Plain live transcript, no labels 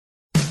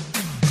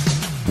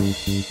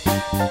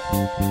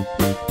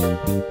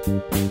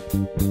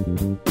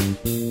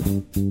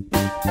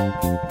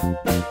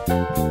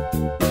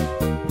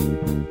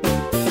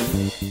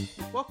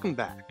Welcome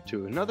back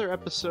to another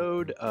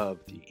episode of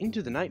the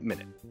Into the Night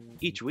Minute.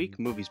 Each week,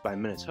 Movies by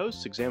Minutes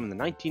hosts examine the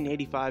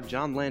 1985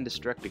 John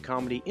Landis-directed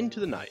comedy Into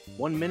the Night,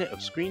 1 minute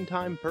of screen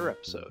time per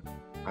episode.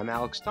 I'm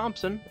Alex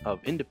Thompson of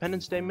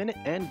Independence Day Minute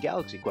and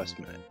Galaxy Quest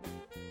Minute,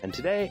 and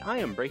today I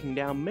am breaking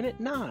down Minute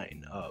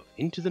 9 of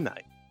Into the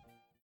Night.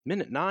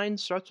 Minute 9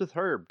 starts with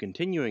Herb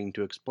continuing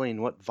to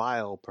explain what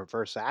vile,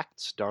 perverse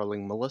acts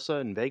darling Melissa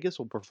in Vegas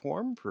will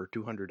perform for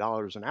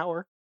 $200 an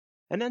hour,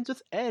 and ends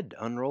with Ed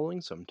unrolling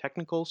some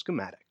technical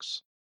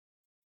schematics.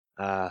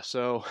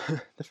 So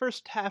the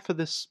first half of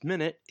this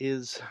minute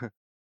is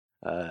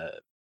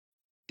Dan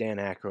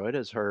Aykroyd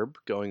as Herb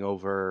going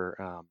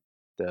over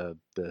the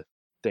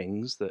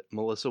things that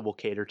Melissa will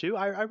cater to.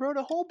 I wrote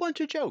a whole bunch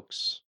of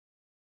jokes.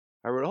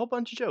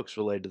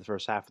 Related to the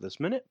first half of this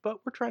minute, but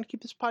we're trying to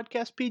keep this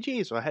podcast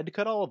PG, so I had to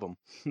cut all of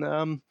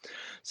them.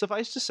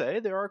 Suffice to say,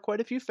 there are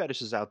quite a few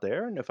fetishes out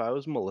there, and if I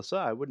was Melissa,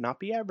 I would not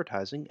be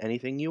advertising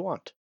anything you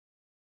want.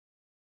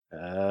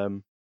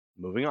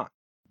 Moving on.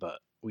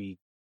 But we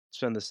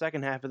spend the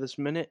second half of this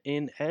minute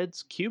in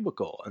Ed's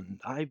cubicle, and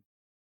I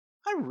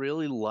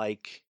really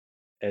like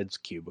Ed's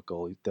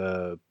cubicle.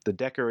 The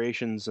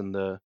decorations and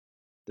the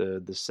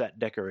set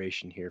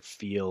decoration here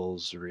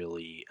feels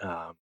really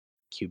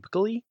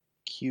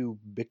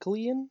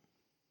cubiclean,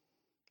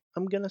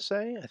 I'm gonna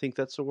say. I think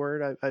that's a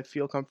word I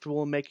feel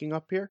comfortable in making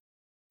up here.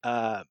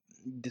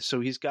 So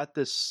he's got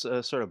this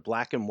sort of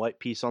black and white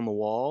piece on the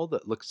wall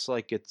that looks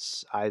like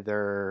it's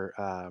either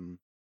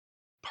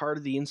part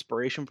of the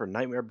inspiration for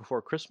Nightmare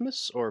Before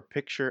Christmas or a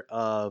picture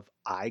of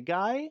Eye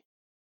Guy,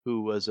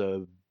 who was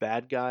a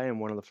bad guy in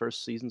one of the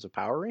first seasons of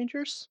Power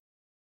Rangers.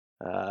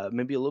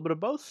 Maybe a little bit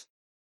of both.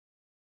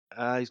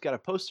 He's got a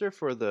poster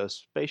for the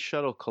Space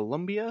Shuttle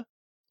Columbia.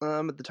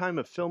 At the time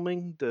of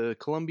filming, the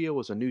Columbia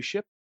was a new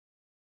ship.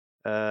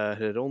 It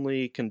had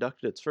only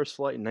conducted its first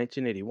flight in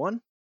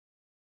 1981.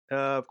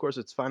 Of course,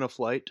 its final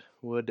flight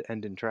would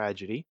end in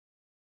tragedy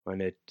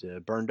when it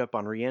burned up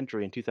on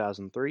re-entry in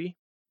 2003,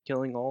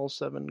 killing all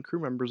 7 crew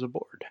members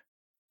aboard.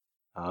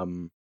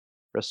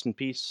 Rest in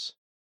peace.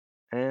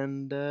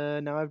 And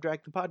now I've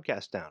dragged the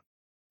podcast down.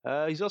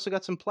 He's also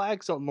got some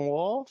flags on the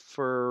wall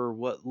for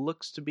what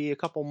looks to be a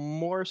couple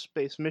more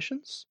space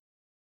missions.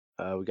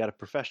 We got a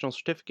professional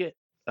certificate.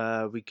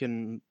 I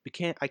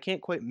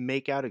can't quite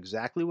make out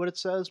exactly what it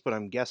says, but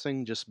I'm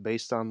guessing just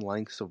based on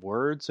lengths of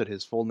words that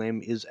his full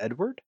name is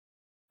Edward,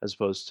 as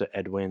opposed to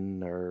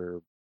Edwin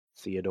or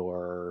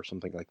Theodore or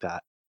something like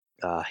that.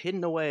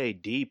 Hidden away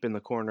deep in the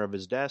corner of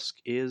his desk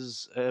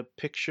is a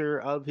picture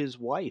of his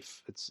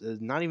wife. It's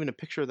not even a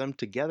picture of them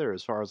together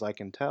as far as I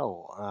can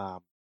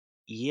tell.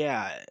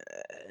 Yeah,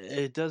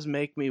 it does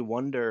make me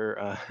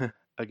wonder,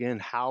 again,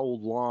 how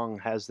long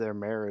has their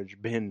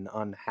marriage been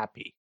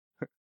unhappy?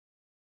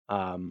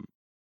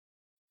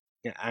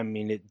 Yeah, I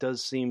mean, it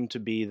does seem to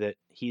be that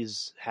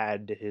he's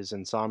had his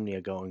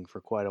insomnia going for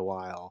quite a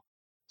while.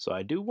 So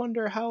I do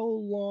wonder how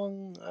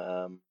long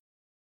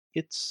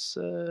it's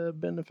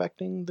been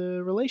affecting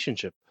the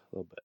relationship a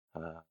little bit.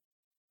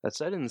 That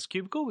said, in this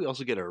cubicle, we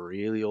also get a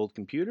really old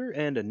computer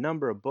and a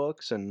number of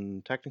books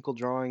and technical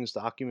drawings,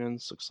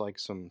 documents, looks like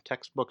some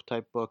textbook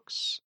type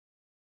books.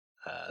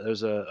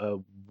 There's a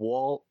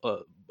wall,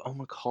 I'm going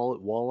to call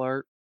it wall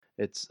art.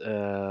 It's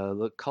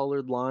the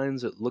colored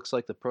lines. It looks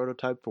like the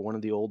prototype for one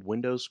of the old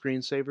Windows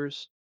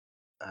screensavers.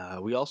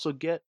 We also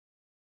get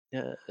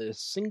a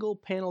single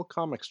panel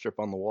comic strip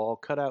on the wall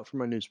cut out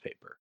from a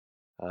newspaper.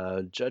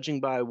 Judging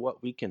by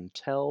what we can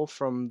tell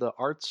from the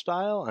art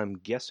style, I'm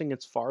guessing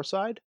it's Far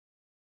Side.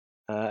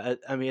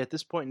 At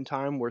this point in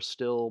time, we're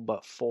still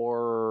about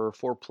four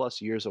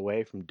plus years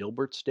away from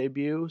Dilbert's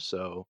debut,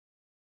 so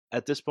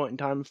at this point in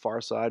time,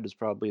 Far Side is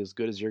probably as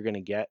good as you're going to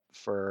get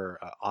for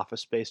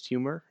office-based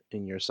humor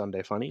in your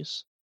Sunday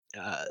funnies.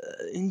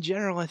 In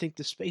general, I think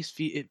the space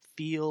it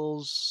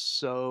feels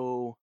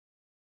so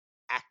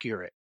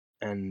accurate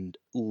and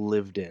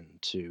lived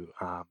into.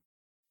 I'm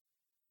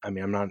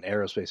not an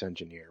aerospace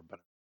engineer, but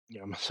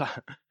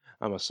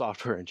I'm a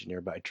software engineer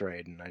by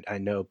trade, and I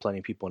know plenty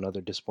of people in other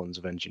disciplines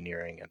of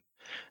engineering,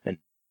 and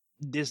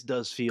this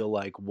does feel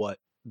like what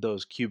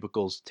those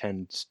cubicles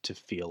tend to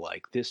feel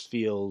like. This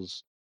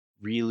feels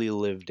really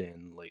lived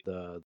in. Like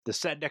the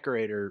set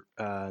decorator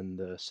and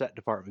the set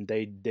department,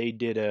 they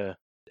did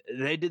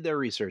their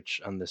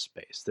research on this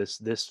space.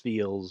 This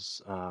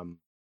feels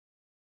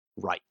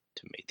right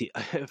to me.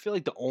 I feel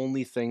like the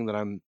only thing that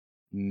I'm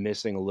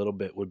missing a little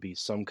bit would be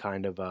some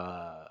kind of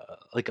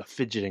like a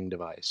fidgeting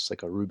device,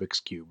 like a Rubik's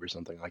Cube or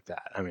something like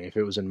that. I mean, if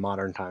it was in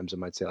modern times, I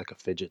might say like a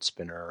fidget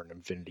spinner or an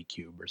infinity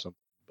cube or something,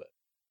 but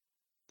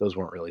those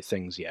weren't really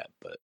things yet.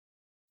 But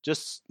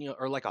just,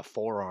 or like a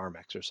forearm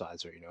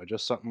exerciser,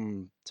 just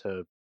something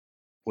to,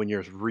 when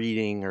you're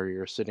reading or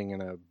you're sitting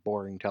in a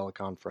boring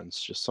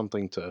teleconference, just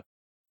something to,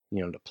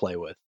 to play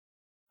with.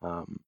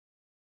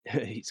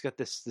 He's got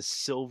this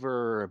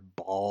silver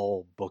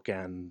ball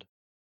bookend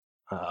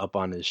up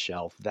on his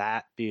shelf.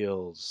 That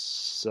feels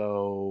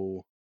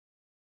so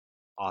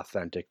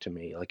authentic to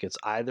me. Like it's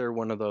either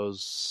one of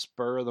those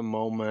spur of the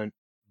moment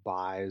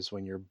buys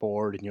when you're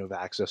bored and you have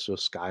access to a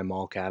Sky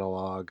Mall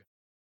catalog,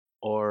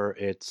 or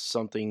it's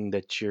something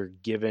that you're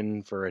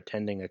given for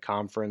attending a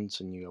conference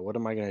and you go, what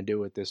am I going to do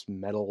with this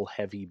metal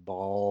heavy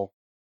ball?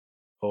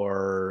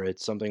 Or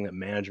it's something that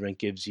management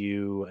gives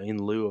you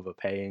in lieu of a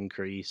pay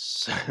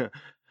increase.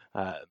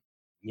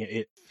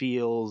 It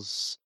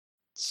feels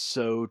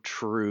so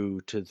true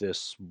to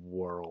this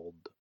world.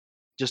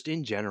 Just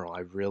in general, I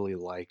really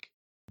like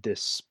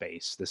this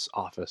space, this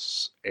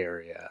office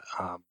area.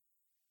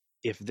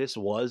 If this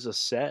was a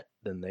set,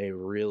 then they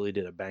really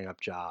did a bang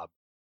up job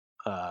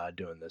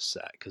doing this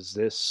set, because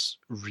this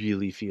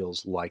really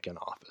feels like an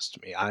office to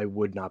me. I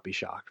would not be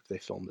shocked if they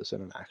filmed this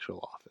in an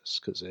actual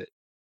office, because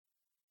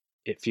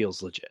it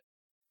feels legit.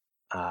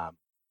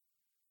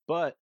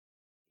 But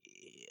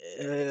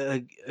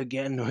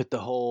again, with the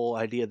whole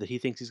idea that he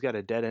thinks he's got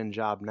a dead end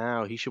job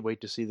now, he should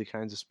wait to see the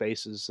kinds of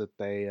spaces that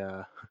they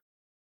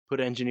put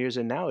engineers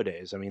in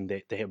nowadays. I mean,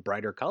 they have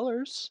brighter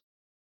colors,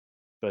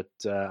 but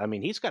I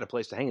mean, he's got a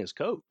place to hang his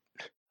coat.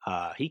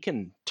 He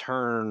can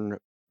turn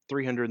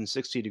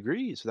 360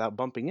 degrees without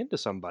bumping into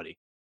somebody.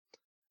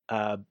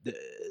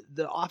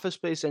 The office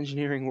space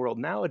engineering world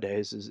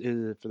nowadays is,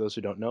 for those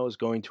who don't know, is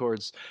going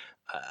towards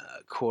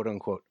quote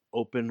unquote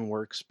open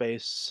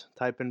workspace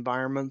type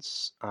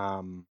environments.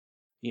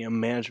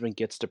 Management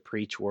gets to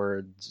preach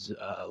words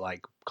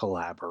like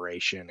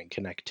collaboration and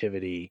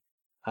connectivity.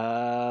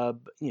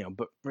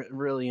 But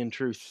really, in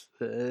truth,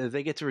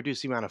 they get to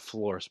reduce the amount of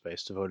floor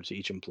space devoted to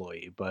each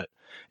employee. But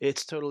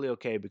it's totally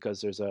okay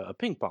because there's a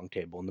ping pong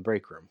table in the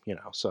break room.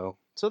 So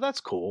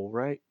that's cool,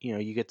 right?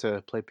 You get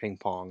to play ping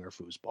pong or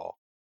foosball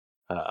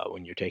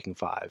when you're taking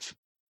 5.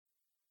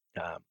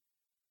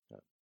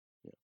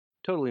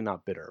 Totally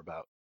not bitter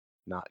about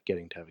not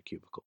getting to have a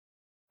cubicle.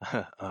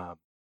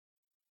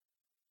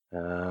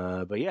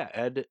 But yeah,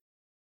 Ed,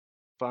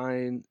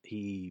 fine.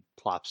 He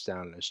plops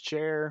down in his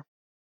chair,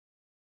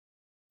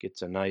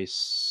 gets a nice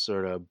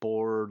sort of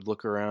bored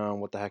look around,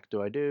 what the heck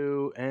do I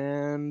do,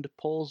 and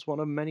pulls one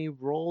of many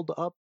rolled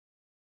up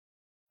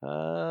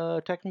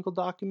technical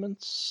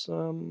documents.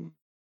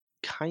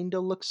 Kind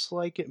of looks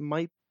like it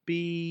might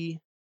be,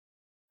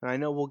 and I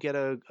know we'll get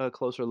a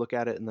closer look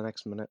at it in the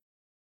next minute,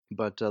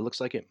 but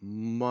looks like it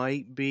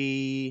might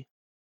be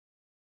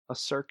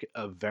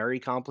a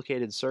very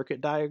complicated circuit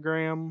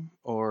diagram,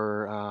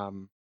 or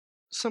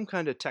some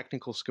kind of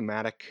technical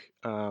schematic.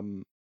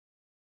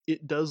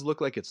 It does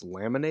look like it's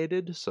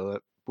laminated, so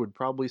that would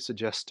probably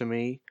suggest to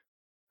me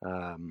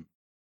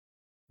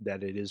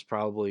that it is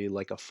probably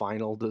like a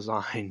final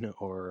design,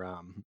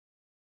 or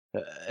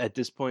at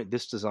this point,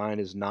 this design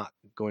is not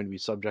going to be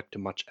subject to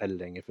much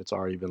editing if it's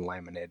already been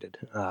laminated.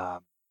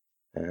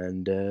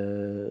 And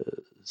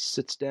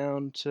sits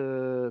down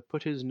to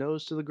put his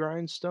nose to the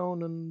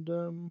grindstone,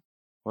 and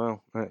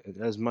well,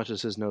 as much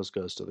as his nose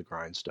goes to the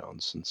grindstone,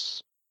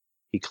 since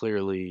he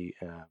clearly,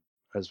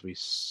 as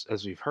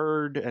we've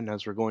heard and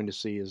as we're going to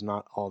see, is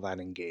not all that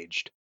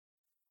engaged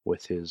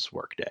with his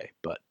workday.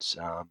 But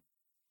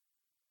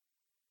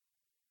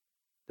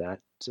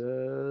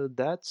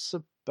that's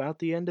about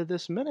the end of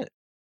this minute.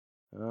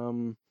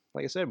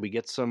 Like I said, we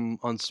get some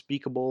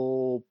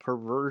unspeakable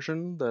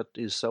perversion that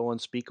is so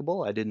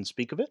unspeakable I didn't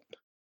speak of it.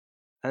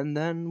 And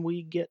then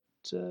we get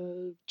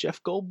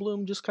Jeff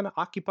Goldblum just kind of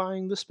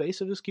occupying the space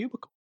of his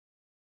cubicle.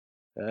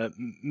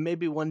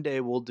 Maybe one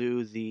day we'll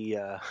do the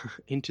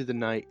Into the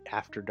Night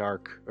After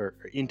Dark, or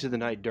Into the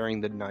Night During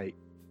the Night,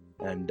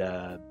 and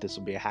this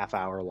will be a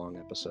half-hour long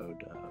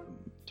episode,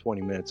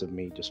 20 minutes of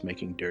me just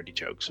making dirty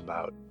jokes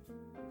about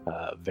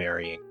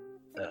varying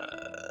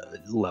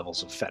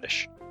levels of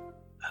fetish.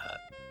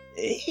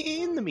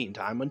 In the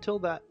meantime, until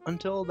that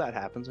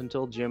happens,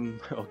 until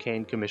Jim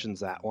O'Kane commissions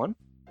that one,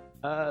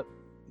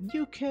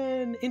 you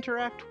can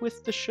interact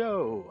with the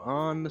show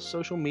on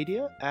social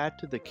media at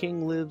The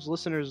King Lives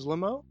Listeners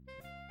Limo,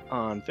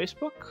 on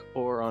Facebook,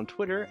 or on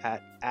Twitter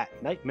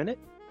at Night Minute.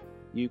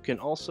 You can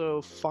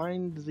also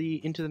find the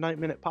Into the Night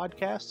Minute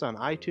podcast on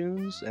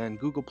iTunes and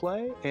Google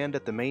Play, and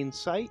at the main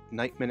site,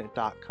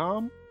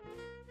 nightminute.com.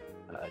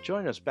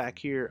 Join us back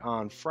here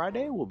on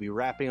Friday. We'll be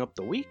wrapping up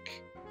the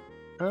week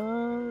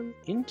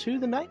Into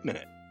the Night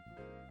Minute.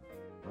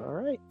 All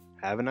right.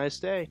 Have a nice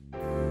day.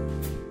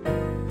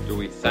 Do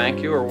we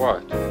thank you or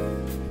what?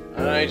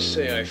 I'd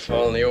say I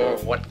fall in the or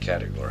what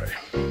category.